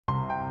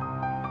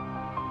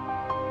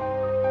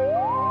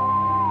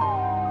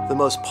The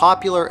most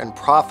popular and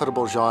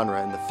profitable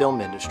genre in the film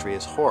industry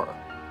is horror.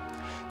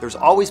 There's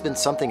always been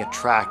something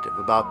attractive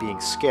about being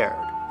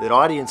scared that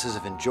audiences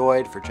have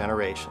enjoyed for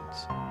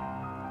generations.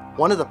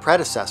 One of the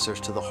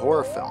predecessors to the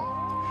horror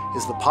film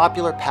is the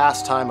popular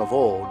pastime of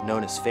old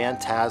known as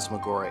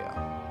Phantasmagoria.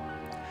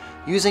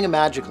 Using a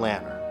magic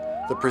lantern,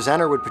 the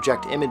presenter would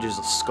project images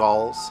of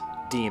skulls,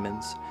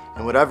 demons,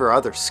 and whatever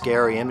other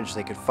scary image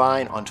they could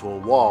find onto a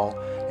wall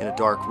in a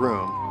dark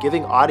room,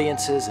 giving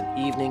audiences an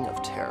evening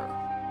of terror.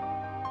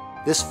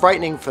 This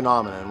frightening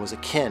phenomenon was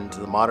akin to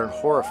the modern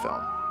horror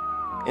film.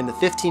 In the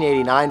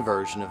 1589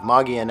 version of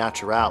Magia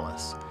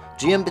Naturalis,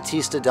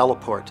 Giambattista della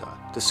Porta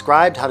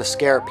described how to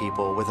scare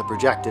people with a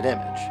projected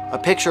image. A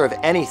picture of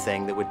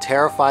anything that would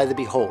terrify the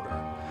beholder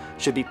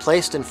should be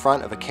placed in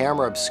front of a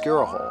camera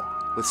obscura hole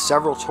with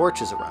several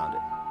torches around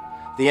it.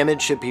 The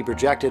image should be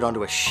projected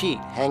onto a sheet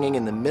hanging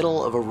in the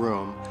middle of a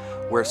room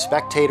where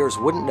spectators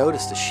wouldn't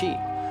notice the sheet,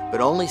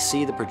 but only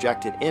see the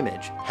projected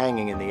image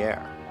hanging in the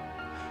air.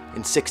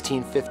 In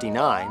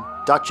 1659,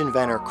 Dutch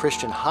inventor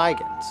Christian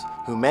Huygens,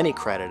 who many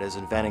credit as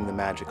inventing the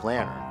magic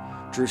lantern,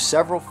 drew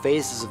several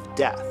phases of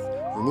death,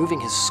 removing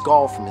his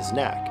skull from his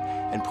neck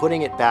and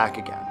putting it back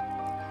again,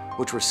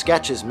 which were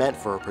sketches meant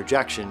for a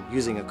projection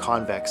using a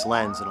convex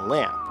lens and a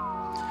lamp.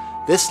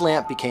 This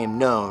lamp became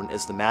known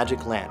as the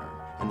magic lantern,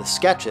 and the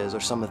sketches are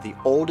some of the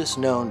oldest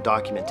known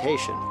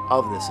documentation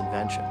of this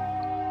invention.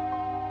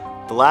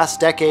 The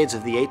last decades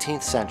of the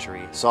 18th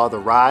century saw the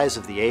rise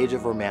of the Age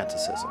of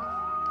Romanticism.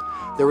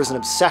 There was an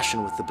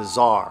obsession with the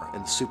bizarre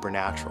and the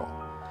supernatural.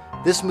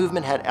 This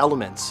movement had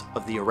elements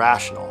of the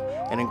irrational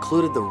and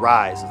included the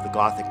rise of the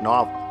Gothic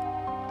novel.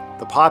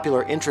 The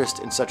popular interest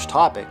in such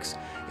topics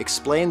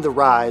explained the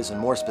rise and,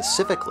 more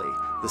specifically,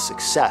 the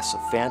success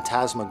of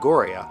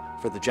Phantasmagoria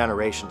for the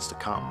generations to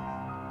come.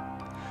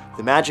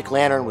 The magic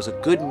lantern was a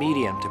good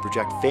medium to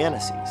project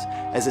fantasies,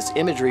 as its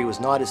imagery was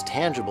not as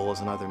tangible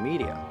as another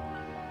medium.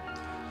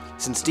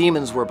 Since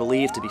demons were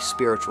believed to be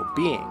spiritual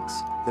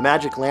beings, the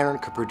magic lantern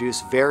could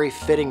produce very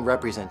fitting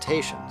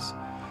representations.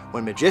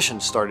 When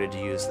magicians started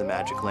to use the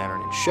magic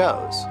lantern in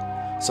shows,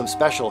 some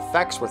special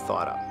effects were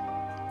thought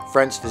up.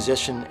 French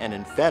physician and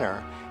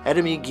inventor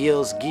Edmé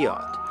Gilles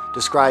Guillot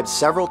described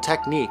several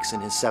techniques in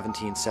his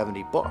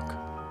 1770 book,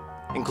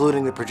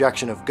 including the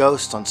projection of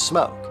ghosts on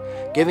smoke,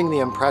 giving the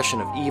impression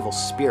of evil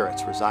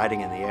spirits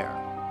residing in the air.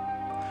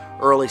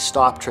 Early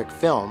stop-trick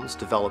films,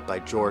 developed by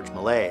George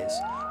Méliès,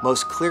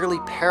 most clearly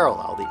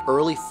parallel the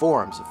early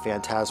forms of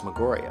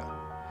Phantasmagoria.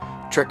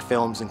 Trick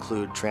films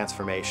include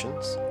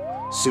transformations,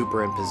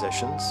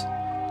 superimpositions,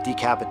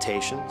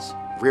 decapitations,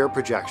 rear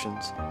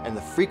projections, and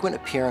the frequent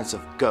appearance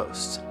of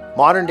ghosts.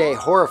 Modern-day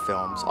horror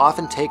films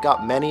often take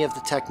up many of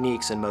the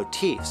techniques and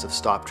motifs of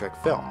stop-trick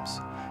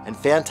films, and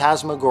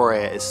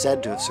Phantasmagoria is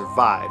said to have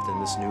survived in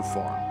this new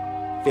form.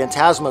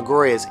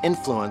 Phantasmagoria's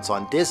influence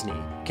on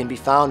Disney can be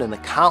found in the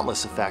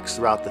countless effects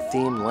throughout the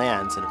themed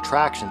lands and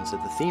attractions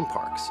at the theme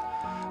parks,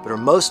 but are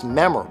most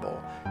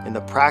memorable in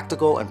the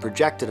practical and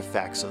projected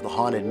effects of the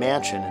Haunted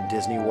Mansion in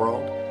Disney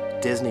World,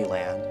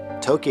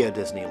 Disneyland, Tokyo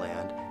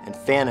Disneyland, and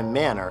Phantom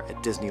Manor at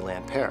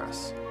Disneyland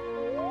Paris.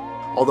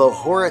 Although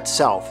horror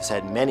itself has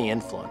had many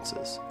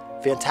influences,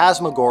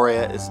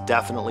 Phantasmagoria is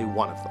definitely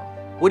one of them.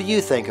 What do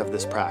you think of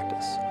this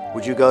practice?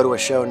 Would you go to a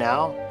show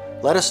now?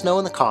 Let us know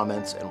in the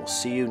comments, and we'll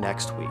see you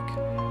next week.